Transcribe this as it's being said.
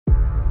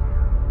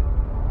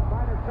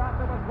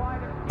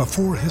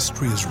Before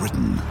history is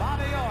written,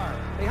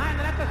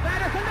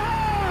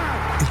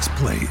 it's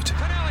played.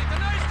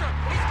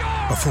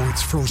 Before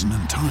it's frozen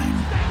in time,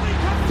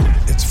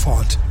 it's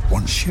fought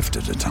one shift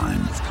at a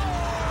time.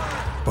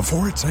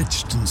 Before it's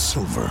etched in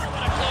silver,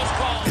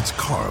 it's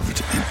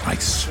carved in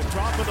ice.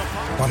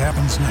 What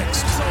happens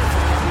next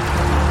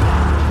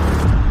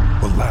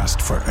will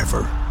last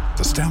forever.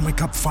 The Stanley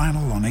Cup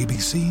Final on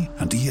ABC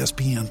and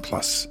ESPN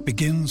Plus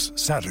begins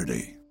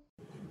Saturday.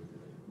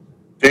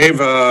 Dave,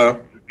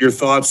 your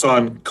thoughts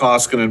on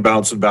Koskinen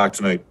bouncing back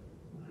tonight?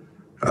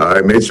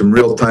 He made some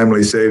real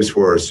timely saves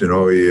for us. You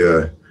know,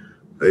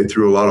 they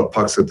threw a lot of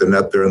pucks at the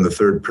net there in the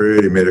third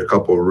period. He made a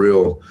couple of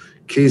real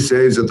key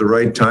saves at the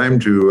right time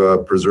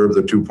to preserve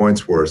the 2 points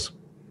for us.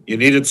 You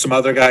needed some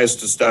other guys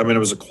to start. I mean, it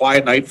was a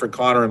quiet night for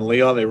Connor and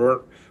Leon. They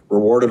weren't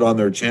rewarded on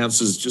their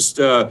chances. Just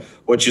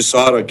what you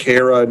saw to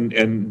Kara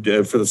and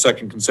for the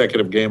second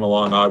consecutive game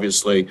along,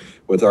 obviously,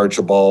 with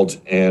Archibald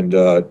and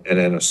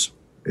Ennis.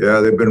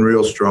 Yeah, they've been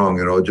real strong.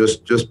 You know,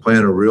 just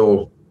playing a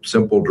real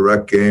simple,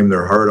 direct game.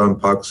 They're hard on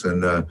pucks,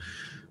 and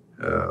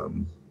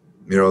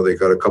you know, they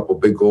got a couple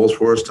big goals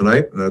for us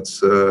tonight, and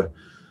that's I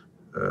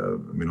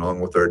mean,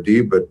 along with our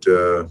D, but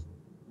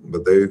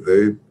they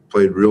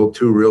played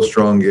two real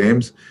strong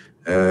games,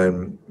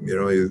 and you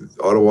know,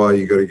 Ottawa,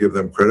 you got to give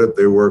them credit.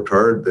 They worked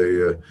hard.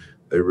 They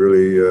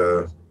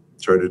really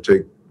tried to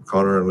take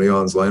Connor and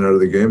Leon's line out of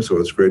the game. So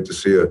it's great to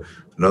see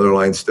another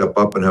line step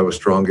up and have a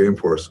strong game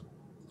for us.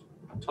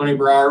 Tony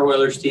Brower,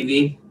 Oilers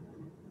TV.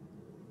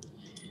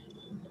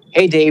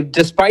 Hey, Dave,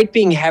 despite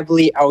being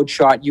heavily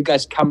outshot, you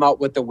guys come out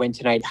with the win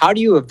tonight. How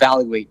do you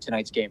evaluate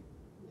tonight's game?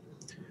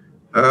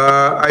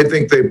 I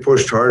think they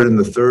pushed hard in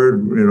the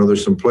third. You know,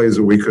 there's some plays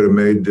that we could have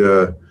made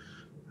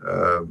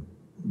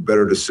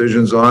better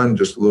decisions on,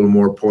 just a little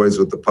more poise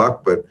with the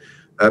puck. But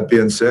that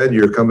being said,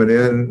 you're coming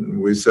in,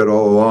 we said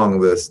all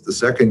along this, the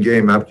second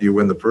game after you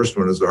win the first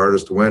one is the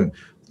hardest to win.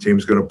 The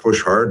team's going to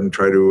push hard and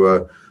try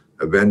to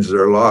avenge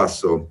their loss.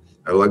 So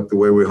I like the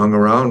way we hung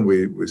around.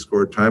 We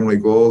scored timely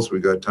goals, we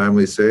got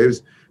timely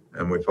saves,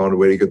 and we found a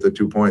way to get the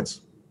 2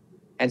 points.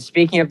 And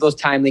speaking of those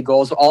timely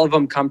goals, all of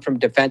them come from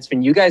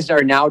defensemen. You guys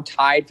are now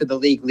tied for the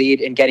league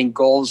lead in getting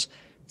goals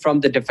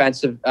from the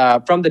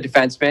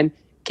defensemen.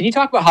 Can you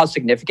talk about how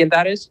significant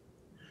that is?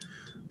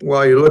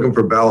 Well, you're looking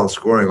for balanced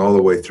scoring all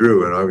the way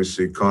through, and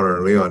obviously Connor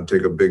and Leon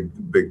take a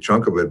big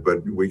chunk of it,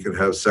 but we can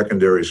have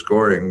secondary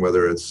scoring,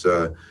 whether it's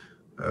the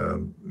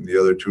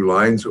other two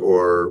lines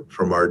or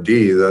from our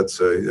D. That's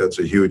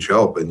a huge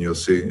help, and you'll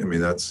see, I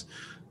mean, that's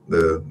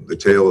the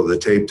tail of the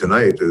tape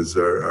tonight is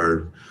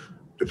our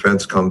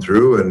defense come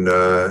through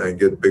and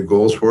get big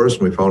goals for us,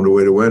 and we found a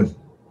way to win.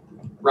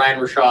 Ryan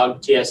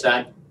Rishaug,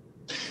 TSN.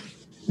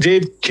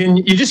 Dave, can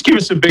you just give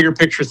us a bigger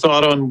picture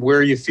thought on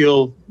where you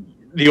feel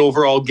the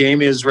overall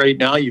game is right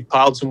now? You've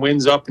piled some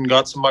wins up and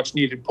got some much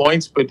needed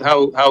points, but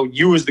how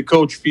you as the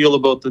coach feel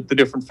about the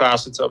different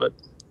facets of it?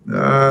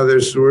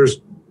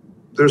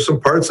 There's some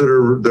parts that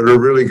are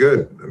really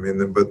good. I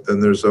mean, but then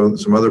there's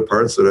some other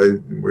parts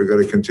that we've got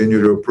to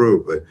continue to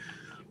improve. But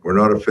we're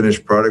not a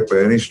finished product by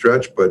any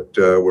stretch, but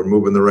we're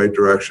moving the right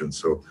direction.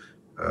 So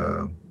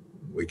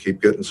we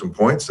keep getting some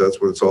points.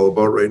 That's what it's all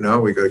about right now.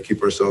 We got to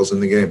keep ourselves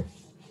in the game.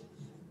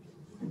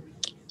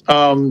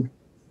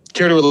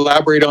 Care to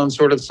elaborate on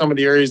sort of some of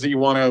the areas that you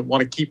want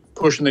to keep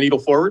pushing the needle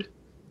forward?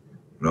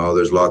 No,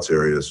 there's lots of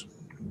areas.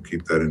 We'll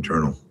keep that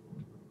internal.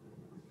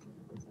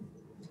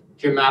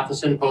 Jim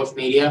Matheson, Post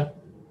Media.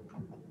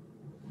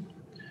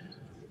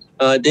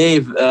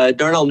 Dave,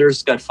 Darnell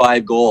Nurse got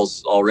 5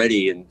 goals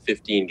already in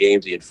 15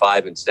 games. He had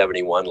 5 in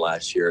 71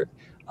 last year.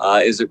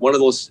 Is it one of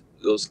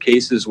those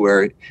cases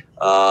where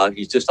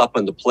he's just up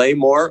on the play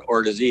more,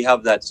 or does he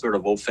have that sort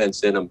of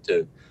offense in him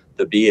to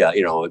be a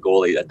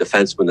goalie, a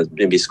defenseman that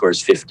maybe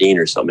scores 15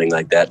 or something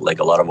like that, like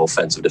a lot of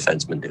offensive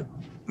defensemen do?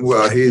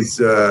 Well, he's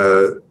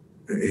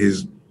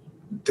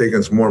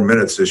taken some more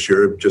minutes this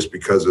year just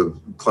because of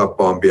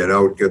Klefbom being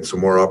out, get some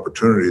more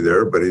opportunity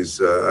there. But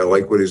I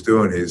like what he's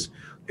doing. He's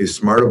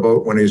smart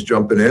about when he's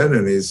jumping in,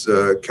 and he's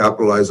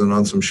capitalizing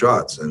on some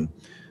shots. And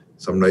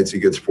some nights he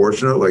gets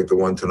fortunate, like the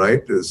one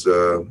tonight is, we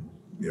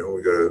got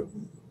a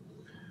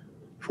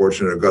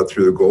fortunate got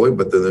through the goalie,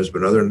 but then there's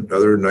been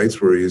other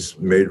nights where he's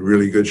made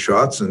really good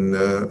shots and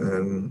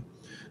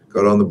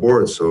got on the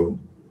board. So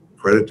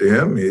credit to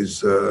him.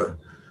 He's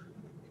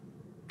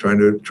trying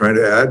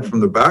to add from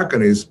the back,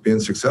 and he's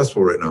being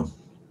successful right now.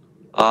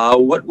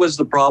 What was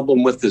the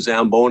problem with the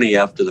Zamboni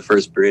after the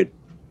first period?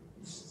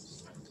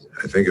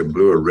 I think it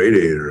blew a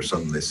radiator or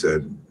something, they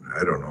said.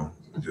 I don't know.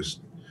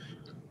 Just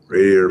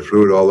radiator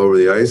fluid all over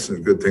the ice,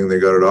 and good thing they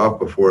got it off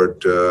before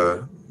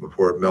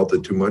it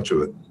melted too much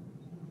of it.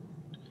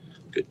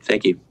 Good.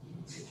 Thank you.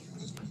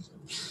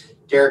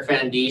 Derek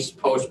Van Diest,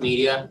 Post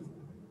Media.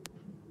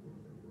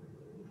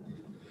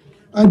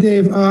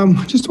 Dave,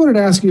 just wanted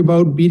to ask you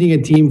about beating a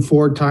team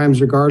 4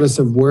 times, regardless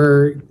of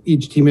where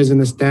each team is in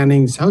the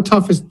standings. How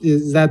tough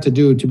is that to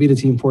do, to beat a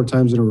team 4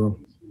 times in a row?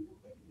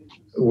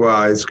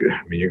 Well, it's good.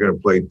 I mean, you're going to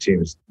play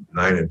teams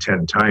 9 and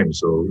 10 times,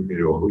 so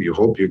you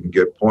hope you can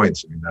get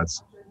points. I mean,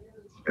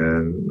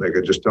 And like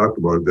I just talked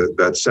about,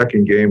 that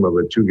second game of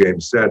a 2-game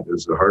set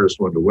is the hardest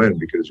one to win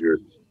because you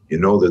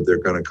know that they're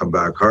going to come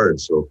back hard.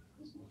 So,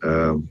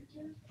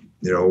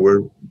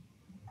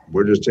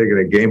 we're just taking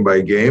it game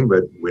by game,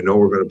 but we know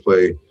we're going to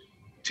play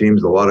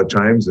teams a lot of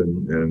times,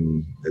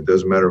 and it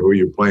doesn't matter who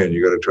you're playing.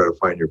 You got to try to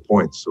find your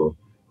points. So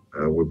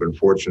we've been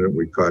fortunate.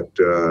 We caught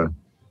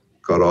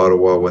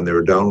Ottawa when they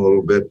were down a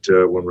little bit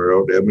when we were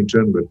out in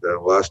Edmonton, but the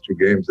last 2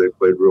 games they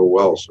played real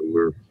well. So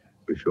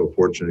we feel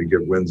fortunate to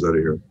get wins out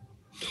of here.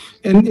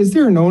 And is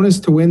there an onus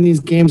to win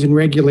these games in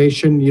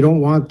regulation? You don't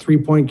want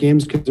 3-point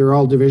games because they're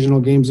all divisional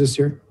games this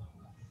year?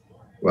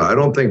 Well, I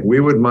don't think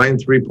we would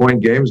mind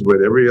 3-point games,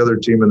 but every other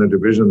team in the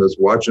division that's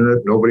watching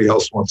it, nobody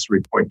else wants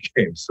 3-point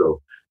games.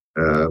 So,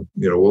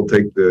 we'll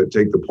take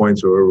the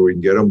points wherever we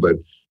can get them. But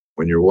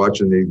when you're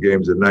watching these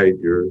games at night,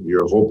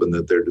 you're hoping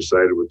that they're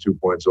decided with 2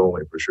 points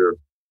only for sure.